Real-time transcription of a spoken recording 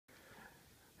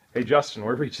Hey Justin,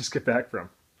 where did we just get back from?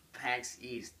 PAX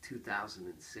East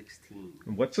 2016.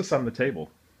 And what's this on the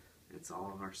table? It's all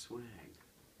of our swag.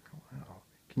 Wow.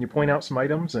 Can you point out some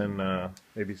items and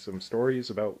maybe some stories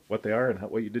about what they are and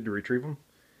what you did to retrieve them?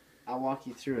 I'll walk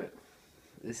you through it.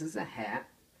 This is a hat.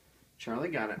 Charlie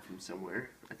got it from somewhere.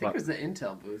 I think it was the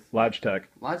Intel booth. Logitech.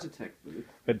 Logitech booth.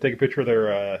 I had to take a picture of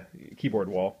their keyboard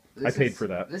wall. I paid for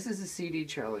that. This is a CD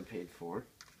Charlie paid for.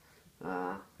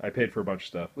 I paid for a bunch of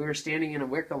stuff. We were standing in a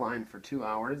wicker line for 2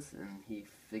 hours, and he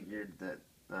figured that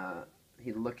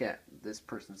he'd look at this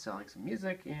person selling some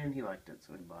music, and he liked it,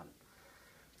 so he bought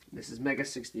it. This is Mega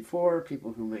 64,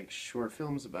 people who make short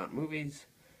films about movies,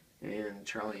 and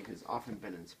Charlie has often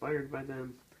been inspired by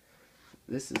them.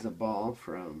 This is a ball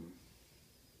from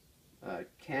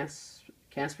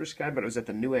Casper Sky, but it was at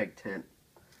the Newegg tent.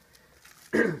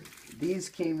 These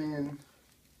came in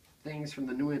things from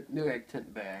the Newegg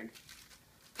tent bag.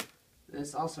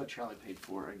 This also Charlie paid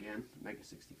for again, Mega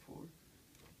 64.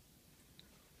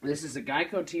 This is a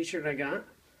Geico t-shirt I got.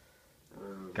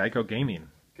 Geico Gaming.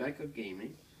 Geico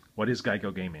Gaming. What is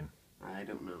Geico Gaming? I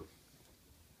don't know.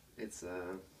 It's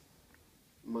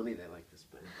money they like to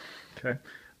spend. Okay.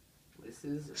 This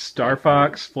is Star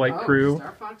Fox Flight Crew.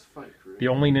 Star Fox Flight Crew. The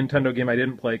only Nintendo game I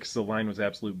didn't play because the line was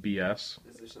absolute BS.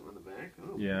 Is there something on the back?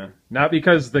 Oh, yeah. Not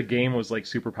because the game was like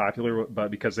super popular,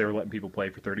 but because they were letting people play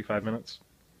for 35 minutes.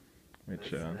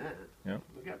 Which, yeah.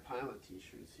 We got pilot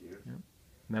t-shirts here. Yeah. And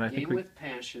then I think with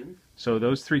Passion. So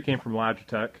those three came from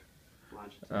Logitech.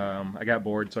 I got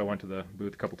bored, so I went to the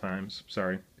booth a couple times.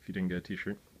 Sorry if you didn't get a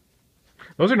t-shirt.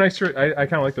 Those are nice shirts. I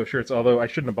kind of like those shirts, although I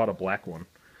shouldn't have bought a black one.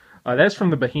 That's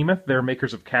from the Behemoth. They're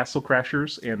makers of Castle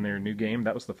Crashers and their new game.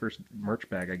 That was the first merch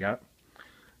bag I got.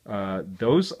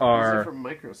 Those are from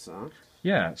Microsoft.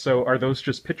 Yeah. So are those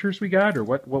just pictures we got, or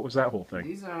what was that whole thing?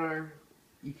 These are.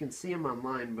 You can see them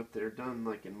online, but they're done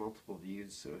like in multiple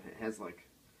views, so it has like,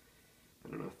 I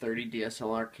don't know, 30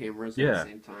 DSLR cameras at the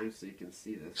same time, so you can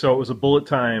see this. So it was a bullet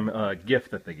time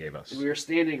gift that they gave us. And we were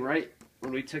standing right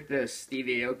when we took this. Steve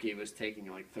Aoki was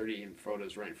taking like 30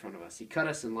 photos right in front of us. He cut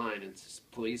us in line, and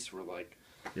police were like.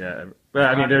 Yeah, but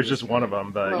I mean, there's just one of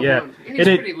them, but well, yeah, and he's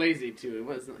pretty lazy too. It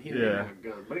wasn't. He didn't have a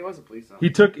gun, but he was a police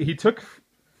officer.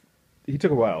 He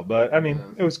took a while, but I mean,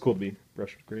 it was cool to be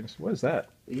brushed with greatness. What is that?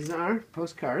 These are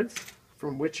postcards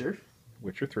from Witcher.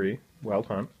 Witcher 3, Wild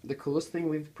Hunt. The coolest thing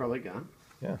we've probably got.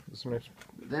 Yeah, this is nice.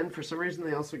 Then, for some reason,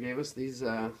 they also gave us these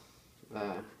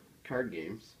card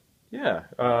games. Yeah,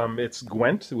 it's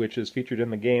Gwent, which is featured in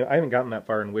the game. I haven't gotten that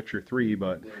far in Witcher 3,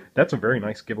 but that's a very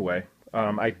nice giveaway.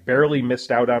 I barely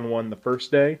missed out on one the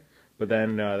first day, but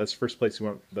then that's the first place we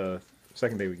went the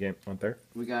second day we went there.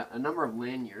 We got a number of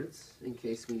lanyards in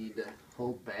case we need to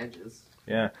hold badges.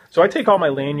 Yeah, so I take all my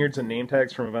lanyards and name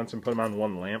tags from events and put them on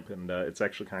one lamp, and it's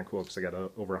actually kind of cool because I got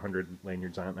over 100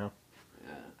 lanyards on it now.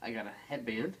 I got a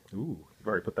headband. Ooh, I've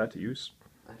already put that to use.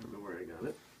 I don't know where I got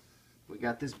it. We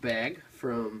got this bag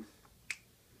from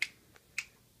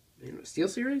Steel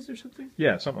Series or something?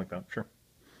 Yeah, something like that, sure.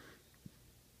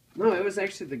 No, it was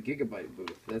actually the Gigabyte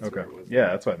booth. That's okay. What it was. Yeah,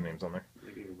 that's why the name's on there.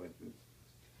 The Gigabyte booth.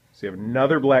 So you have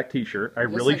another black T-shirt. I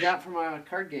got from a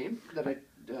card game that I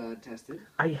tested.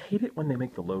 I hate it when they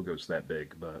make the logos that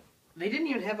big, but they didn't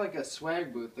even have like a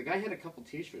swag booth. The guy had a couple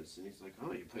T-shirts, and he's like,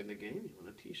 "Oh, you played the game? You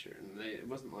want a T-shirt?" And it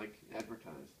wasn't like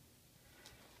advertised.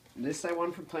 This I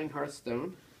won from playing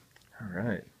Hearthstone. All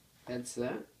right.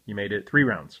 Headset. You made it 3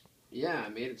 rounds. Yeah, I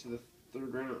made it to the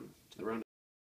third round, to the round